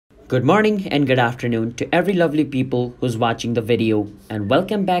Good morning and good afternoon to every lovely people who's watching the video, and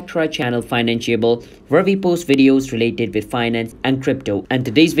welcome back to our channel Financeable, where we post videos related with finance and crypto. And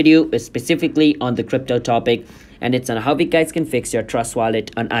today's video is specifically on the crypto topic, and it's on how you guys can fix your Trust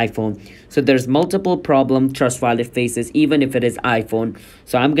Wallet on iPhone. So there's multiple problem Trust Wallet faces even if it is iPhone.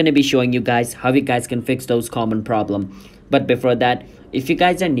 So I'm going to be showing you guys how you guys can fix those common problem. But before that, if you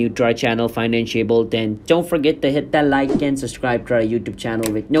guys are new to our channel Financeable, then don't forget to hit that like and subscribe to our YouTube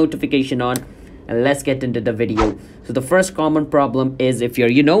channel with notification on. And let's get into the video. So the first common problem is if your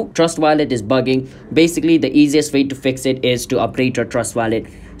Trust Wallet is bugging. Basically, the easiest way to fix it is to update your Trust Wallet.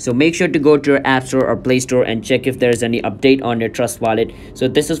 So make sure to go to your App Store or Play Store and check if there's any update on your Trust Wallet. So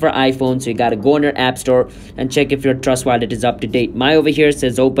this is for iPhone, so you gotta go on your App Store and check if your Trust Wallet is up to date. My over here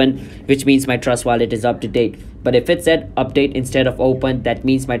says open, which means my Trust Wallet is up to date. But if it said update instead of open, that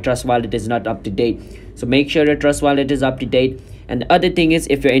means my Trust Wallet is not up to date. So make sure your Trust Wallet is up to date. And the other thing is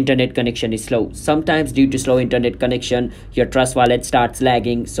if your internet connection is slow. Sometimes due to slow internet connection, your Trust Wallet starts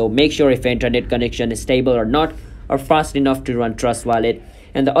lagging. So make sure if your internet connection is stable or not, or fast enough to run Trust Wallet.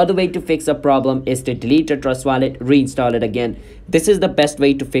 And the other way to fix a problem is to delete your Trust Wallet, reinstall it again. This is the best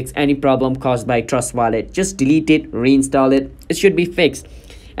way to fix any problem caused by Trust Wallet. Just delete it, reinstall it. It should be fixed.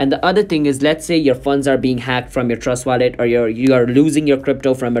 And the other thing is, let's say your funds are being hacked from your Trust Wallet, or you are losing your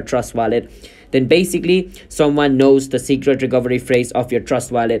crypto from your Trust Wallet. Then basically someone knows the secret recovery phrase of your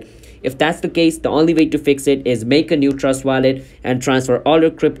Trust Wallet. If that's the case, the only way to fix it is make a new Trust Wallet and transfer all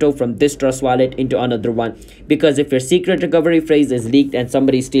your crypto from this Trust Wallet into another one. Because if your secret recovery phrase is leaked and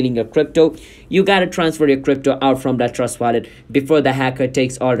somebody's stealing your crypto, you gotta transfer your crypto out from that Trust Wallet before the hacker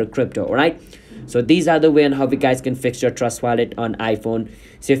takes all your crypto, alright? So these are the way on how you guys can fix your Trust Wallet on iPhone.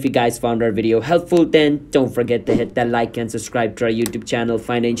 So if you guys found our video helpful, then don't forget to hit that like and subscribe to our YouTube channel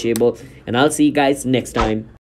Financeable. And I'll see you guys next time.